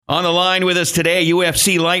On the line with us today,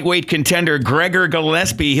 UFC lightweight contender Gregor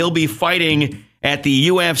Gillespie. He'll be fighting at the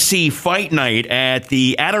UFC Fight Night at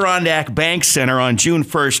the Adirondack Bank Center on June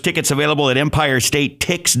 1st. Tickets available at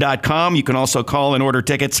EmpireStateTix.com. You can also call and order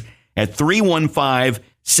tickets at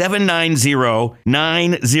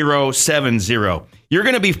 315-790-9070. You're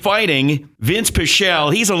going to be fighting Vinc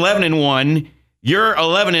Pichel. He's 11-1. You're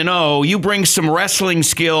 11-0. You bring some wrestling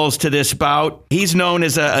skills to this bout. He's known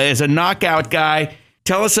as a knockout guy.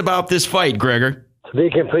 Tell us about this fight, Gregor. To be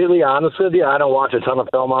completely honest with you, I don't watch a ton of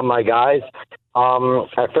film on my guys.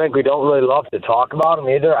 I frankly don't really love to talk about them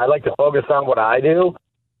either. I like to focus on what I do.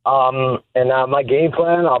 My game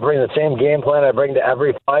plan, I'll bring the same game plan I bring to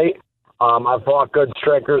every fight. I've fought good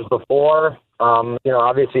strikers before.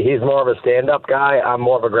 Obviously he's more of a stand-up guy. I'm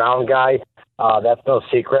more of a ground guy. That's no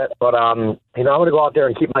secret. But, I'm going to go out there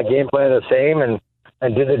and keep my game plan the same and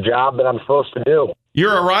do the job that I'm supposed to do.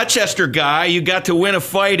 You're a Rochester guy. You got to win a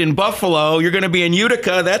fight in Buffalo. You're going to be in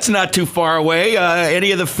Utica. That's not too far away.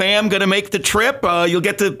 Any of the fam going to make the trip? You'll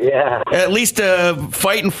get to at least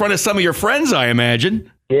fight in front of some of your friends, I imagine.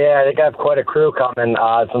 Yeah, I think I have quite a crew coming.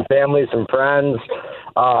 Some family, some friends,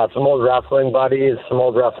 some old wrestling buddies, some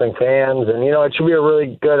old wrestling fans. And, it should be a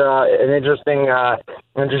really good, an interesting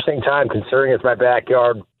time considering it's my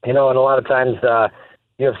backyard. And a lot of times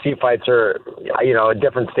UFC fights are, in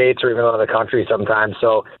different states or even out of the country sometimes.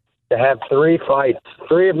 So to have three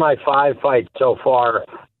of my 5 fights so far,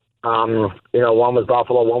 one was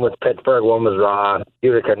Buffalo, one was Pittsburgh, one was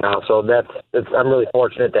Utica now. So I'm really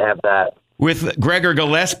fortunate to have that. With Gregor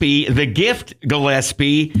Gillespie, the gift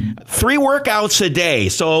Gillespie, 3 workouts a day.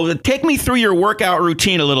 So take me through your workout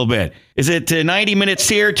routine a little bit. Is it 90 minutes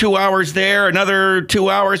here, 2 hours there, another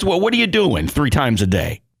 2 hours? Well, what are you doing 3 times a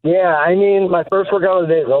day? Yeah, my first workout of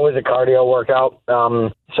the day is always a cardio workout.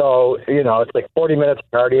 It's like 40 minutes of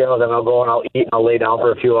cardio, then I'll go and I'll eat and I'll lay down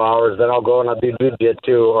for a few hours, then I'll go and I'll do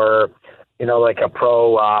jiu-jitsu or, like a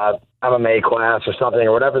pro MMA class or something,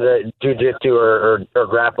 or whatever the jiu-jitsu or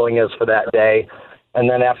grappling is for that day. And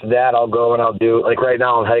then after that, I'll go and I'll do, like right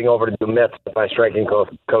now, I'm heading over to do mitts with my striking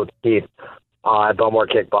coach Keith at Belmore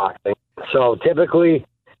Kickboxing. So typically,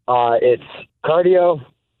 it's cardio,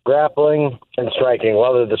 grappling, and striking.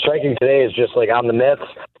 Well, the striking today is just like on the mitts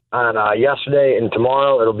on yesterday, and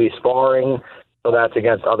tomorrow it'll be sparring. So that's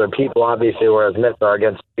against other people, obviously, whereas mitts are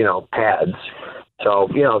against, pads. So,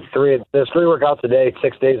 there's 3 workouts a day,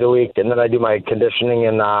 6 days a week, and then I do my conditioning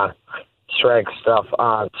and strength stuff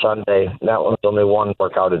on Sunday. That one's only 1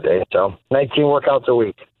 workout a day, so 19 workouts a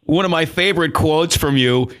week. One of my favorite quotes from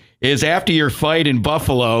you is after your fight in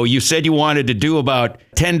Buffalo, you said you wanted to do about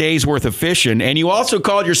 10 days worth of fishing, and you also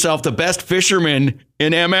called yourself the best fisherman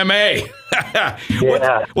in MMA.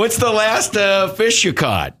 Yeah. What's the last fish you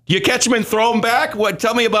caught? You catch them and throw them back?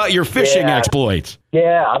 Tell me about your fishing exploits.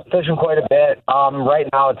 Yeah, I'm fishing quite a bit. Right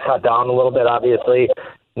now it's cut down a little bit, obviously.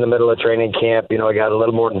 In the middle of training camp, I got a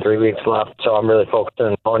little more than 3 weeks left, so I'm really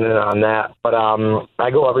focusing on that. But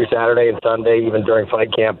I go every Saturday and Sunday, even during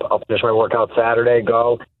fight camp. I'll finish my workout Saturday,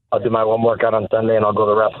 I'll do my 1 workout on Sunday, and I'll go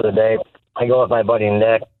the rest of the day. I go with my buddy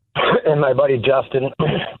Nick and my buddy Justin,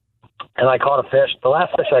 and I caught a fish. The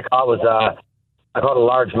last fish I caught was I caught a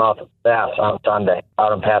largemouth bass on Sunday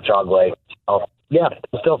out in Patchogue Lake. So, yeah,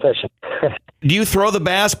 I'm still fishing. Do you throw the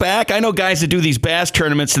bass back? I know guys that do these bass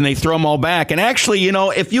tournaments and they throw them all back. And actually,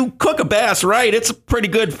 if you cook a bass right, it's a pretty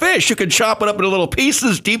good fish. You can chop it up into little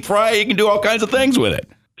pieces, deep fry. You can do all kinds of things with it.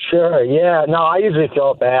 Sure, yeah. No, I usually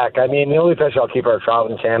throw it back. The only fish I'll keep are trout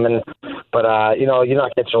and salmon. But, you're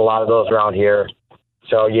not catching a lot of those around here.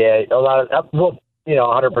 So, yeah, 100%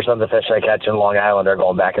 of the fish I catch in Long Island are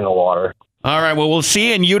going back in the water. All right, well, we'll see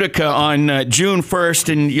you in Utica on June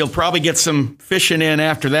 1st, and you'll probably get some fishing in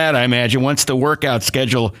after that, I imagine, once the workout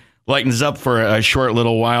schedule lightens up for a short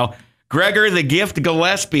little while. Gregor the Gift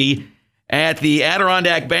Gillespie at the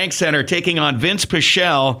Adirondack Bank Center taking on Vinc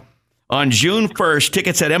Pichel on June 1st.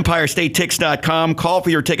 Tickets at EmpireStateTix.com. Call for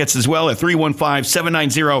your tickets as well at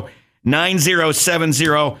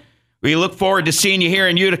 315-790-9070. We look forward to seeing you here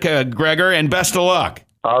in Utica, Gregor, and best of luck.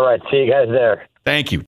 All right, see you guys there. Thank you.